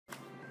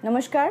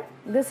Namaskar,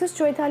 this is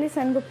Choitali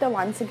Sengupta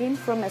once again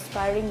from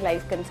Aspiring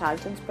Life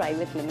Consultants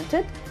Private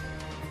Limited.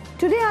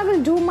 Today I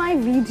will do my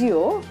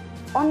video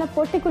on a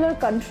particular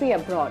country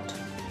abroad.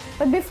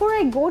 But before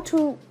I go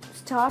to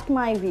start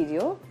my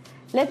video,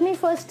 let me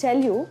first tell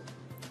you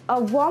a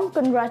warm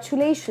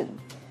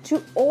congratulations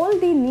to all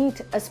the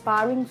NEET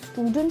aspiring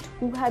students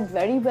who had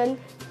very well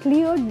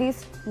cleared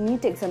this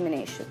NEET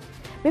examination.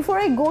 Before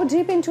I go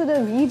deep into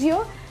the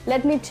video,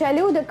 let me tell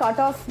you the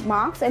cutoff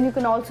marks, and you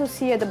can also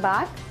see at the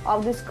back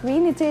of the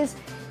screen. It is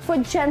for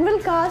general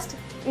caste,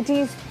 it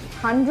is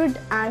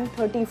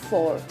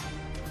 134.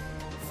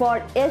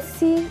 For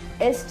SC,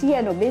 ST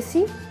and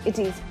OBC, it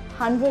is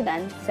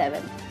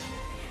 107.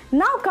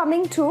 Now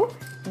coming to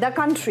the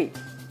country,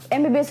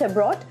 MBBS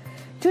abroad.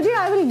 Today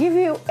I will give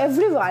you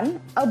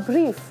everyone a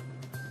brief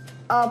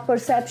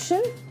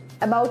perception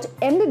about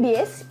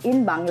MBBS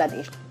in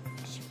Bangladesh.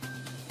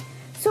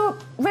 So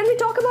when we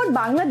talk about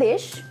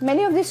Bangladesh,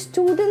 many of the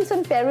students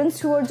and parents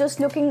who are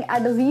just looking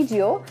at the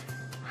video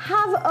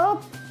have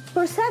a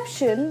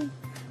perception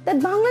that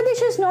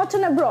Bangladesh is not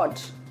an abroad.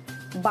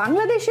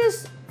 Bangladesh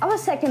is our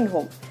second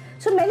home.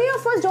 So many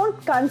of us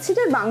don't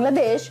consider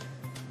Bangladesh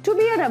to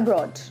be an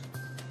abroad.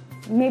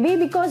 Maybe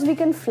because we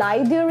can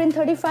fly there in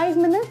 35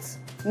 minutes.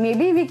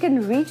 Maybe we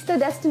can reach the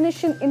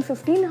destination in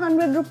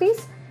 1500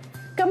 rupees.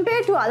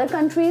 Compared to other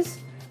countries,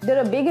 there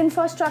are big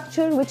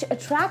infrastructure which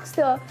attracts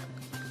the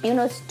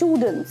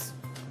students.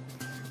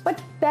 But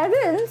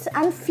parents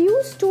and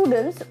few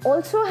students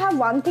also have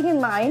one thing in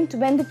mind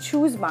when they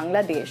choose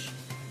Bangladesh.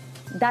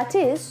 That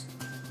is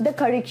the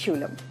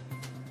curriculum,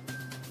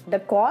 the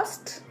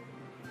cost,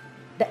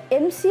 the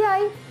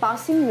MCI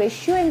passing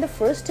ratio in the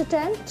first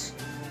attempt,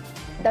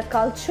 the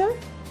culture,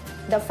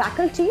 the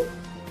faculty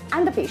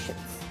and the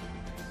patients.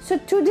 So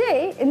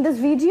today in this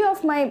video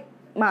of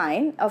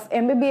mine of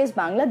MBBS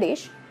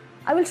Bangladesh,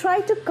 I will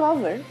try to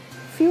cover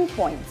few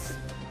points.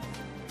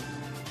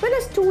 When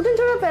a student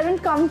or a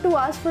parent come to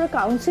us for a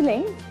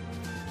counseling,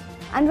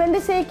 and when they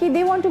say that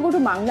they want to go to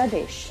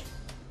Bangladesh,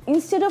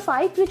 instead of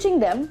I preaching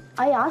them,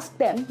 I ask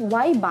them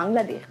why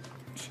Bangladesh.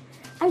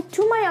 And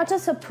to my utter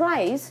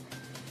surprise,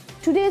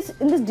 in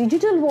this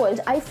digital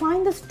world, I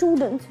find the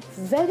students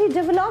very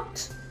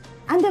developed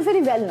and they're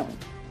very well known.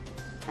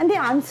 And they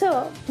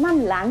answer,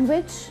 ma'am,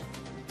 language,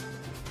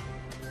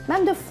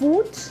 ma'am, the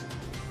food,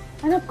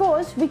 and of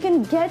course we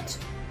can get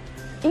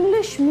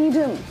English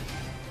medium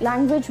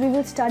language we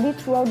will study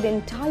throughout the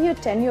entire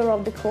tenure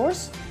of the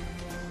course.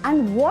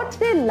 And what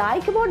they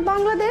like about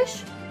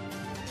Bangladesh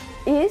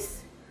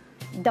is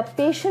the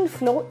patient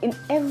flow in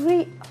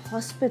every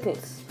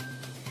hospitals.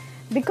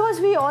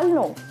 Because we all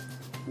know,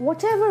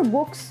 whatever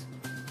books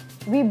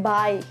we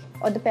buy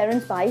or the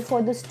parents buy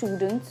for the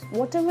students,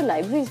 whatever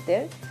library is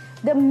there,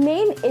 the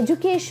main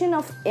education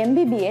of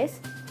MBBS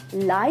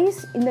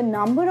lies in the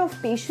number of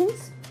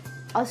patients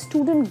a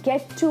student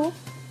get to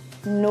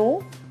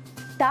know,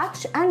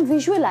 touch and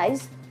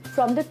visualize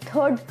from the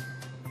third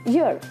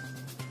year.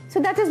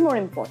 So that is more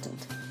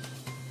important.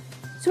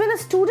 So when a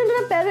student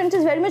and a parent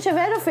is very much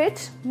aware of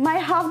it,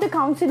 half the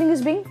counseling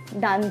is being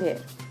done there.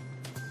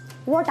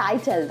 What I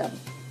tell them.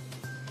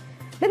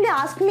 Then they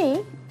ask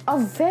me a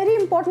very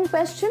important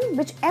question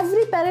which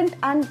every parent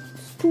and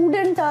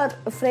student are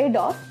afraid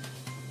of,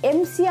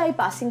 MCI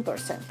passing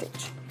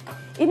percentage.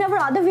 In our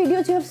other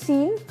videos you have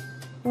seen,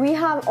 we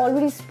have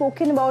already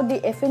spoken about the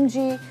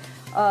FMG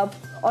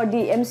or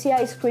the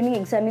MCI screening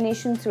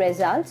examinations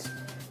results,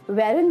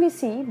 wherein we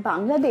see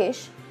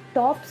Bangladesh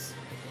tops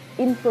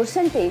in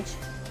percentage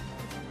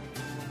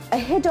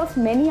ahead of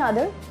many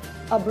other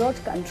abroad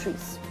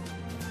countries.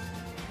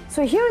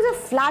 So here is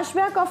a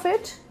flashback of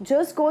it,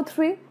 just go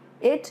through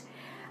it.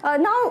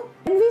 Now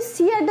when we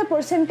see at the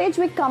percentage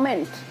we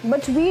comment,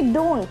 but we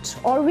don't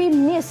or we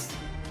miss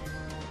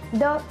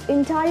the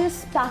entire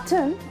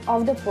pattern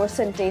of the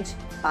percentage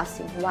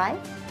passing. Why?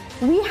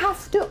 We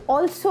have to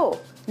also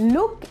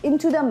look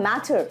into the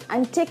matter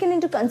and taken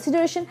into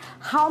consideration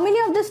how many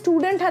of the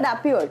students had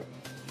appeared.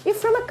 If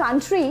from a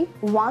country,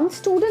 one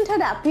student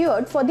had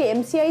appeared for the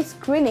MCI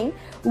screening,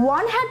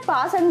 one had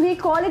passed and we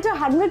call it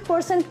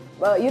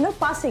 100%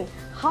 passing.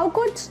 How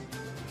could?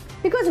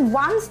 Because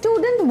one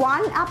student,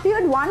 one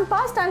appeared, one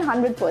passed and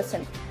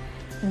 100%.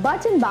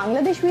 But in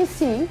Bangladesh we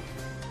see,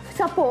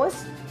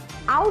 suppose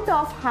out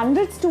of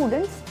 100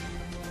 students,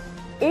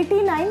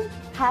 89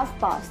 have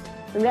passed,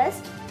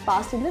 rest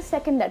passed in the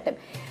second attempt.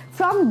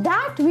 From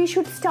that we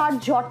should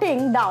start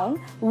jotting down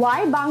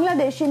why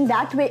Bangladesh in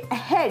that way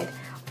ahead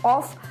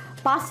of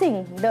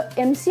passing the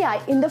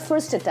MCI in the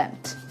first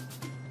attempt.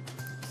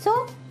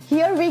 So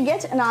here we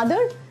get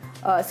another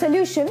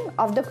solution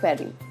of the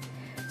query.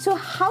 So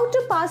how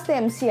to pass the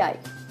MCI?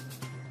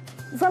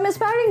 From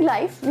Aspiring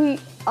Life we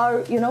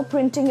are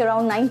printing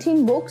around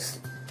 19 books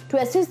to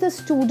assist the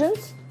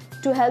students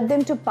to help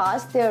them to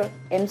pass their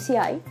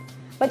MCI.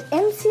 But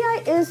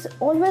MCI is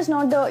always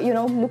not the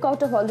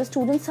lookout of all the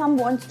students. Some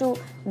wants to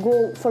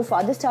go for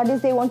further studies,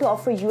 they want to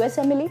offer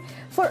USMLE.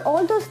 For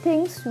all those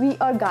things we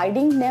are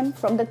guiding them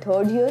from the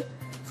third year,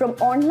 from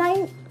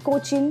online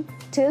coaching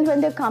till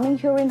when they're coming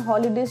here in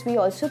holidays, we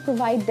also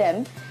provide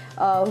them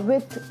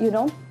with,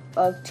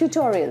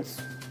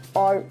 tutorials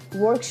or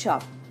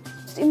workshop.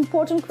 It's an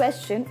important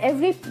question.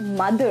 Every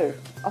mother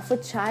of a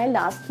child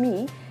asks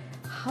me,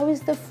 how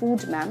is the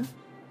food, ma'am?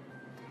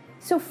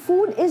 So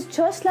food is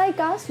just like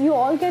us. You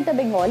all get the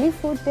Bengali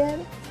food there.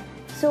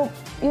 So,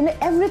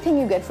 everything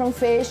you get from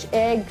fish,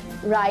 egg,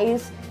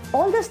 rice,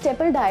 all the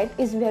staple diet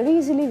is very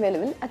easily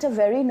available at a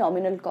very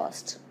nominal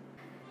cost.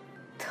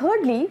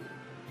 Thirdly,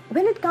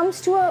 when it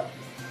comes to a,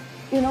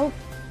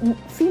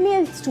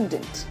 female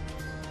student,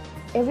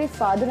 every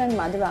father and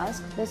mother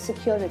ask the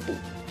security.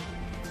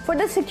 For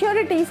the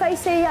security, if I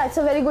say, yeah, it's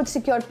a very good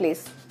secure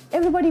place,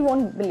 everybody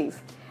won't believe.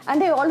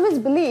 And they always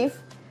believe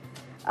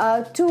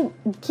to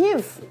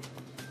give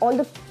all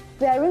the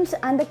parents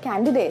and the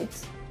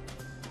candidates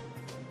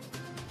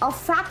are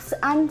facts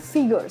and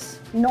figures,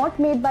 not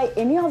made by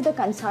any of the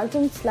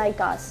consultants like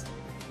us.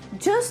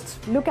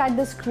 Just look at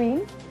the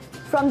screen.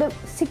 From the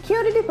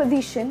security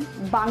position,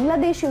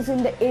 Bangladesh is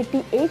in the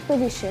 88th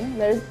position,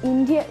 whereas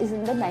India is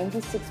in the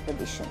 96th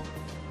position.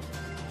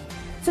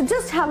 So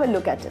just have a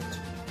look at it.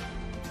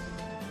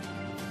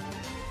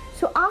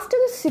 So after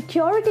the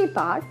security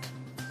part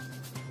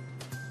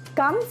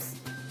comes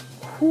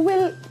who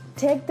will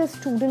take the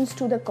students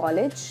to the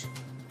college,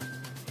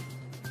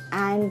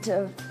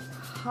 and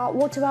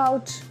what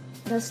about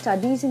the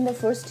studies in the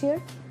first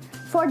year?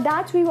 For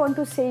that, we want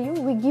to say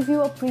we give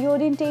you a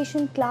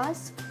pre-orientation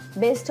class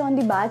based on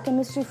the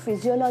biochemistry,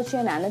 physiology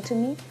and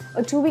anatomy,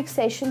 a 2-week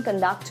session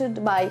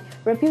conducted by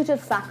reputed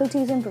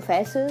faculties and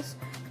professors,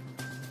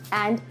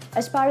 and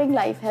Aspiring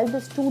Life help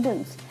the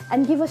students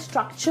and give a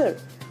structure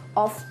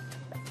of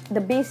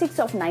the basics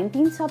of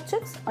 19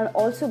 subjects and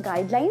also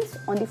guidelines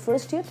on the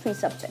first year 3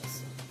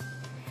 subjects.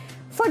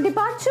 For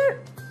departure,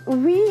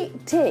 we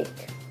take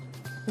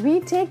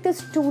the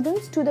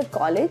students to the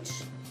college,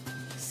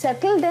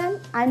 settle them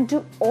and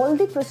do all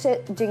the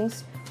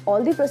proceedings,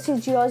 all the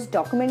procedures,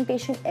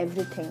 documentation,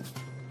 everything.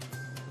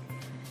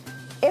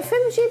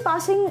 FMG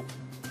passing,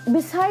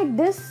 beside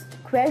this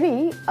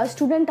query, a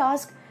student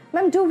asks,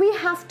 ma'am, do we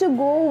have to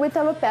go with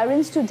our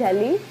parents to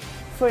Delhi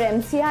for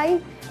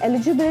MCI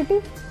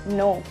eligibility?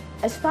 No.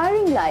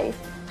 Aspiring Life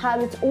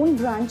have its own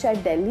branch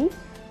at Delhi,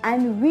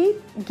 and we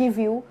give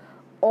you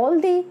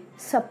all the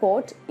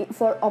support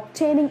for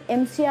obtaining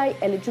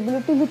MCI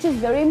eligibility, which is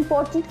very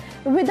important.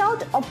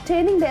 Without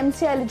obtaining the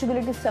MCI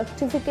eligibility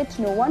certificate,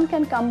 no one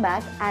can come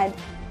back and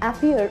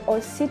appear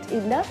or sit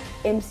in the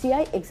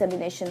MCI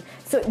examination.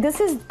 So this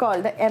is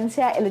called the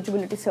MCI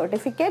eligibility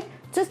certificate.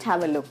 Just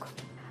have a look.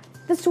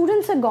 The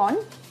students are gone,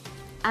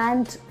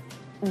 and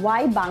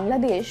why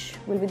Bangladesh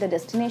will be the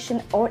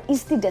destination or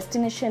is the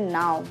destination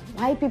now?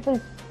 Why people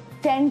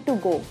tend to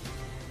go?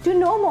 To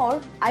know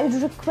more, I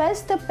would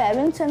request the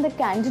parents and the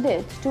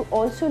candidates to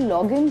also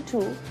log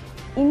into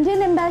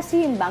Indian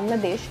Embassy in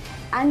Bangladesh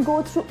and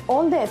go through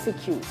all the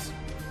FAQs.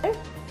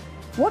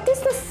 What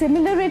is the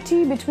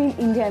similarity between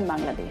India and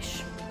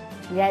Bangladesh?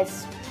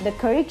 Yes, the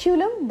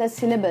curriculum, the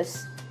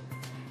syllabus.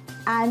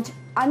 And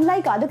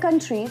unlike other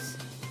countries,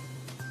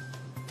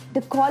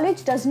 the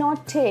college does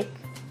not take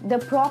the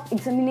prop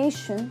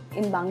examination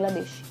in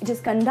Bangladesh. It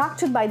is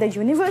conducted by the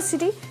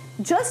university,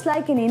 just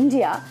like in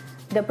India.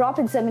 The prop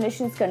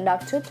examination is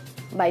conducted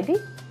by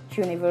the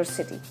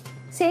university.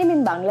 Same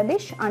in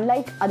Bangladesh,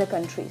 unlike other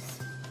countries.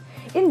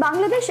 In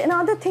Bangladesh,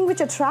 another thing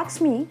which attracts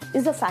me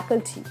is the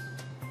faculty.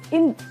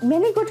 In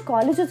many good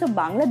colleges of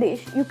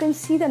Bangladesh, you can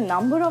see the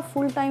number of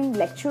full-time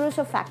lecturers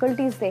or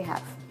faculties they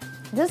have.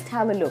 Just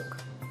have a look.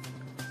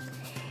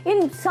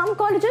 In some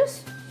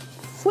colleges,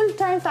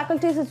 full-time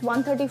faculties is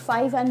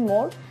 135 and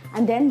more,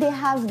 and then they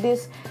have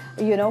this,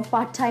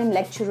 part-time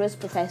lecturers,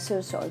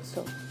 professors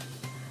also.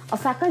 A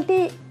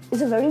faculty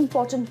is a very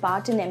important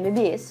part in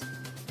MBBS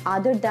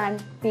other than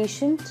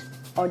patient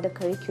or the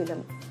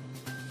curriculum.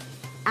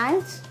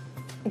 And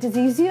it is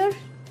easier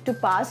to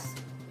pass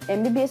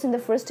MBBS in the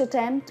first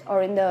attempt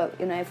or in the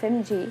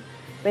FMG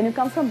when you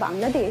come from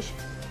Bangladesh,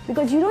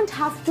 because you don't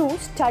have to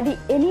study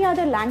any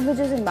other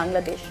languages in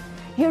Bangladesh.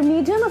 Your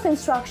medium of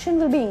instruction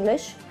will be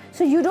English,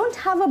 so you don't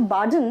have a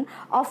burden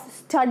of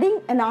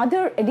studying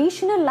another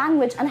additional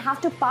language and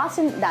have to pass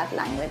in that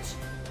language,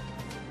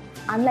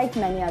 unlike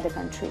many other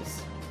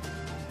countries.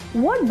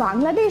 What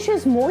Bangladesh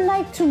is more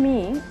like to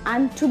me,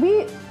 and to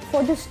be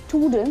for the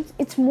students,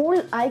 it's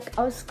more like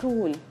a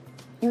school.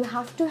 You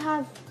have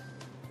to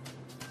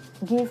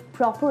give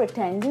proper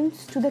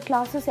attendance to the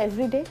classes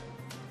every day,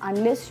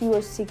 unless you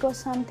are sick or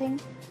something.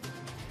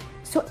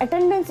 So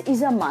attendance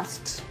is a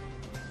must.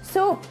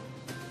 So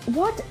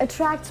what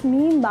attracts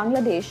me in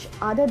Bangladesh,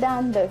 other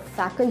than the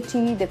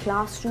faculty, the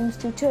classrooms,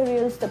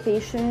 tutorials, the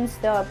patients,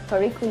 the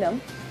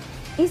curriculum,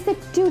 is the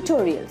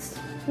tutorials.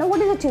 Now what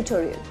is a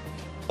tutorial?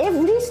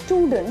 Every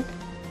student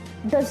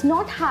does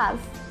not have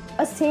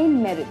a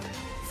same merit.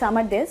 Some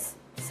are this,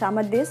 some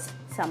are this,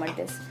 some are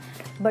this.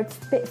 But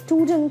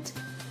students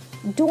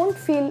don't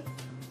feel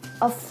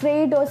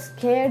afraid or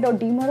scared or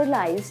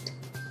demoralized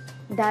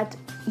that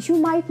you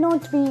might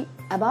not be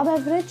above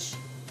average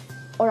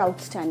or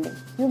outstanding.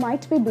 You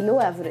might be below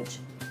average.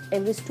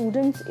 Every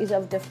student is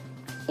of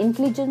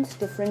intelligence,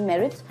 different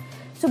merits.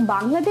 So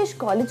Bangladesh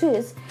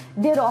colleges,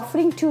 they're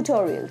offering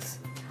tutorials.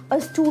 A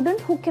student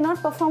who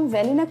cannot perform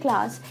well in a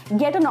class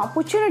get an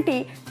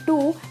opportunity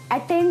to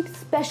attend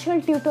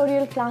special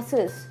tutorial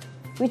classes,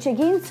 which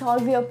again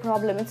solve your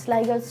problem. It's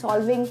like a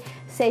solving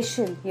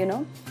session, you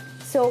know.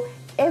 So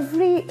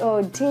every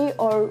day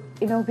or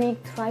in a week,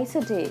 thrice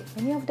a day,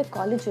 many of the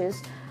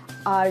colleges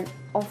are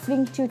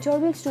offering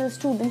tutorials to the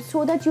students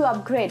so that you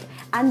upgrade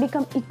and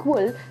become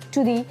equal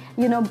to the,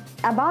 you know,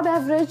 above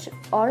average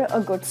or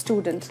a good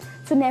student.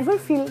 So never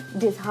feel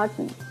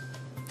disheartened.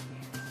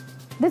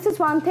 This is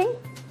one thing.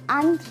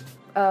 And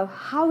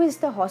how is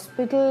the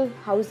hospital,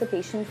 how is the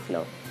patient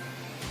flow?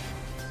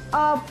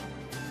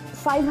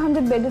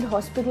 500 bedded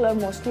hospital are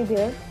mostly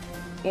there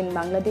in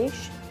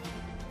Bangladesh.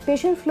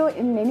 Patient flow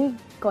in many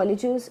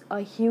colleges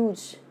are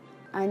huge,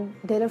 and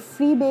there are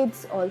free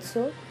beds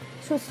also.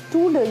 So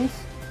students,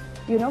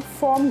 you know,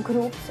 form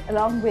groups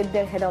along with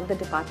their head of the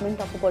department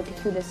of a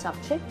particular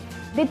subject.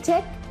 They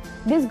take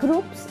these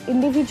groups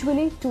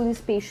individually to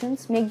these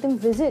patients, make them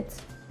visit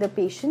the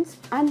patients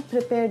and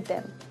prepare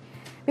them.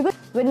 Because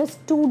when a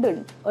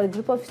student or a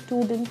group of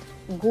students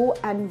go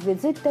and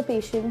visit the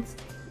patients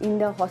in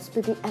the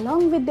hospital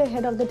along with the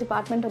head of the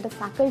department or the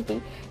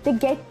faculty, they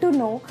get to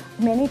know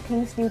many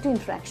things due to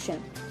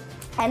interaction.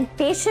 And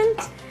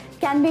patients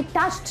can be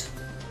touched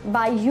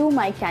by you,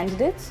 my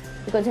candidates,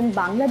 because in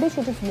Bangladesh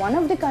it is one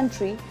of the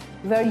countries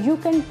where you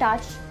can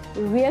touch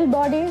real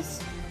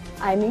bodies,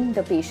 I mean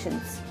the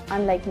patients,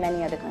 unlike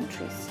many other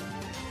countries.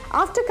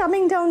 After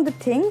coming down the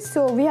things,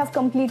 so we have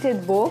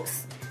completed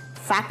books,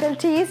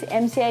 faculties,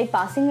 MCI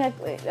passing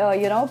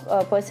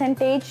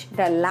percentage,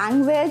 the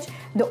language,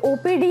 the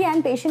OPD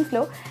and patient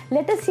flow.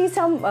 Let us see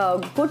some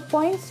good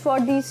points for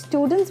the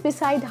students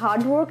beside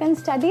hard work and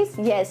studies.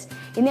 Yes,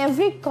 in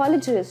every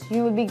colleges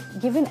you will be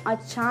given a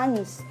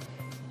chance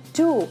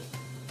to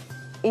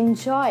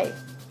enjoy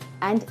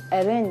and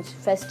arrange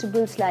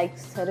festivals like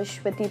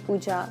Saraswati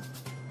Puja,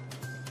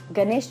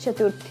 Ganesh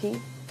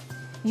Chaturthi.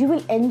 You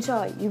will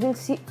enjoy, you will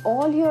see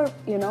all your,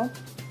 you know,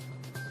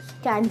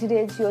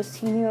 candidates, your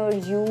senior,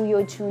 you,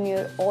 your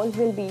junior, all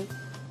will be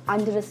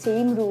under the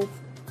same roof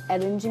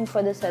arranging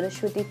for the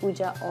Saraswati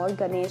Puja or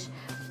Ganesh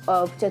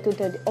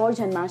Chaturthi or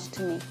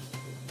Janmashtami.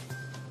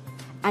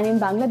 And in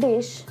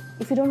Bangladesh,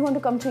 if you don't want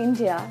to come to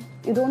India,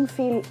 you don't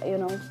feel, you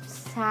know,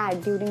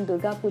 sad during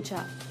Durga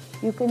Puja.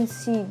 You can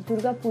see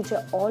Durga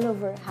Puja all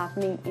over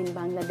happening in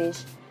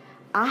Bangladesh.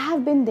 I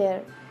have been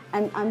there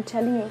and I'm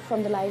telling you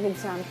from the live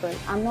example.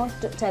 I'm not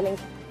telling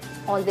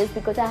all this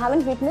because I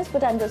haven't witnessed,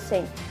 but I'm just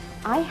saying.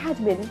 I had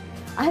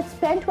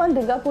spent one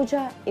Durga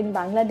Puja in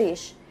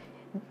Bangladesh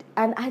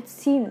and I had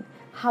seen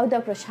how the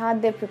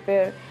prasad they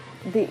prepare,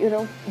 the, you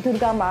know,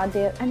 Durga Ma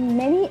there and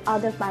many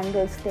other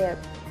pandals there.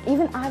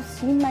 Even I have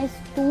seen my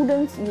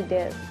students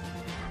there.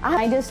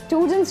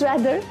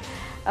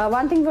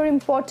 One thing very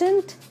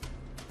important,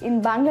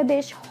 in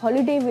Bangladesh,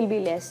 holiday will be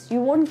less. You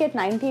won't get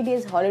 90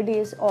 days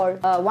holidays or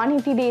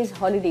 180 days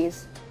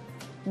holidays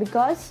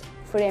because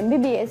for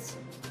MBBS,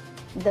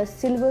 the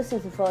syllabus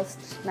is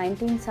first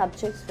 19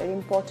 subjects, very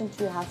important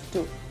you have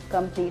to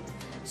complete.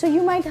 So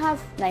you might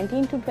have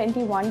 19 to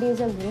 21 days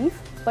of leave,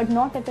 but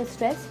not at a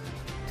stress.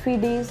 3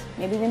 days,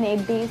 maybe even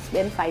 8 days,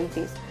 then 5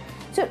 days.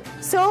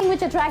 So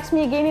which attracts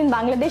me again in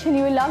Bangladesh and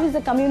you will love is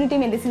the community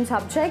medicine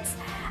subjects.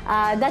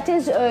 That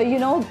is, you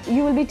know,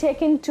 you will be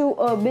taken to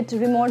a bit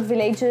remote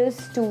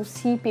villages to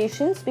see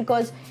patients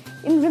because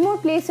in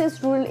remote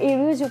places, rural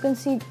areas, you can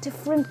see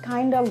different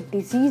kind of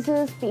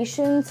diseases,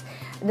 patients,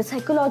 the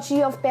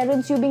psychology of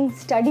parents. You being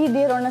studied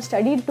there on a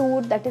study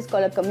tour that is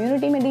called a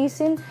community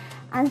medicine.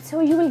 And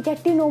so you will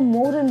get to know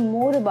more and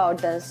more about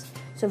this.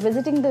 So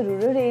visiting the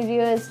rural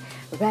areas,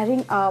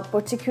 wearing a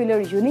particular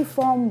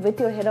uniform with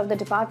your head of the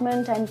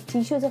department and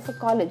teachers of a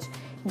college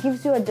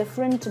gives you a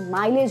different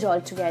mileage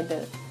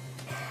altogether.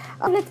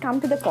 Let's come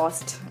to the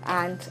cost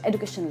and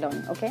education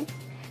loan, okay?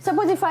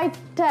 Suppose if I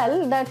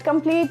tell that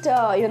complete,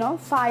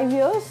 5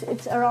 years,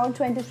 it's around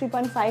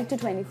 23.5 to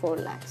 24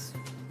 lakhs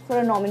for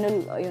a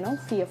nominal,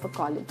 fee of a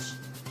college.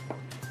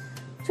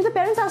 So the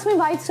parents ask me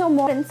why it's so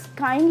more. Parents,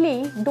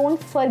 kindly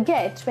don't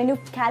forget when you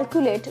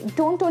calculate,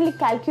 don't only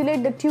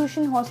calculate the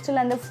tuition, hostel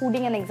and the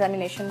fooding and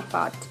examination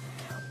part.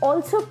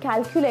 Also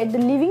calculate the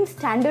living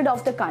standard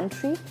of the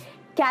country.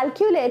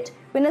 Calculate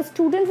when a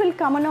student will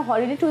come on a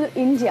holiday to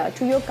India,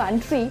 to your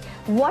country,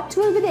 what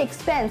will be the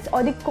expense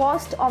or the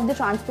cost of the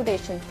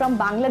transportation. From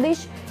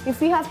Bangladesh,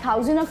 if we have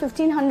 1,000 or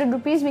 1,500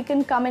 rupees, we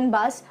can come in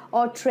bus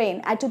or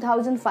train at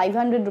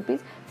 2,500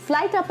 rupees.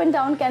 Flight up and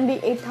down can be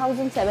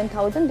 8,000,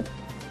 7,000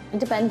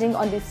 depending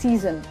on the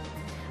season.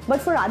 But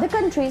for other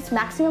countries,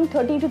 maximum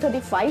 30 to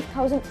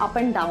 35,000 up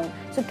and down.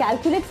 So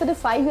calculate for the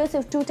 5 years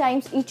if 2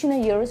 times each in a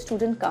year a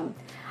student come.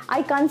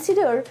 I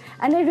consider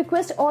and I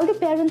request all the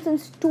parents and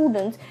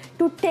students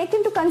to take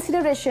into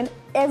consideration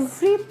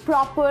every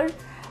proper,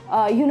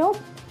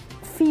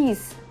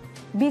 fees,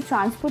 be it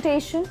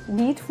transportation,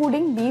 be it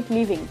fooding, be it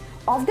living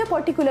of the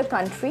particular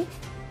country,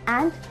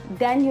 and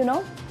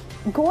then,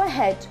 go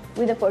ahead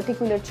with a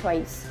particular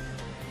choice.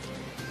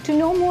 To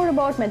know more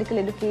about medical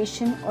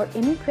education or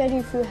any query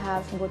if you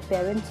have, both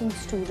parents and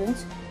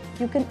students,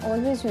 you can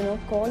always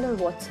call or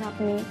WhatsApp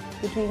me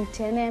between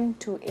 10 am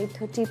to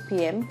 8:30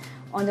 pm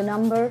on the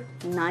number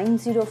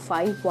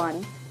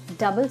 9051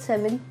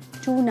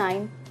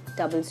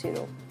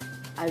 772900.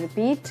 I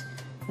repeat,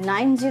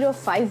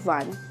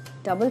 9051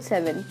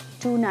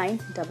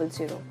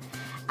 772900.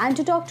 And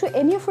to talk to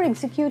any of our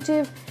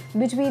executive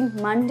between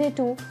Monday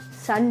to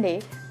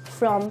Sunday,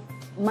 from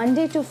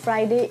Monday to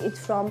Friday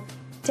it's from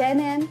 10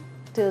 am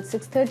till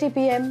 6:30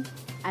 pm,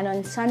 and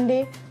on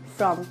Sunday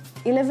from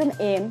 11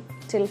 am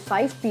till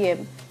 5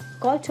 pm,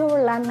 call to our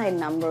landline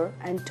number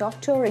and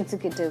talk to our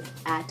executive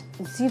at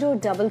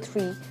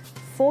 033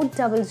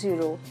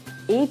 400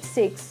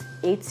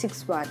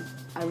 86861.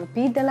 I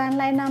repeat the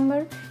landline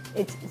number,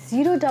 it's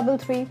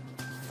 033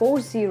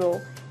 40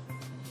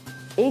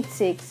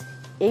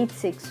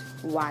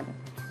 86861.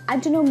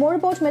 And to know more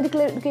about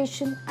medical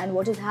education and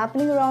what is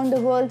happening around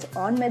the world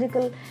on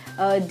medical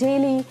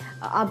daily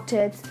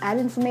updates and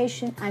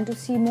information, and to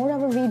see more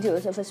of our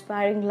videos of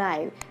Aspiring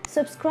Live,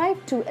 subscribe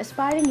to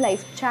Aspiring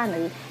Live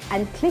channel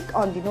and click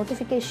on the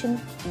notification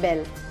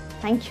bell.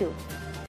 Thank you.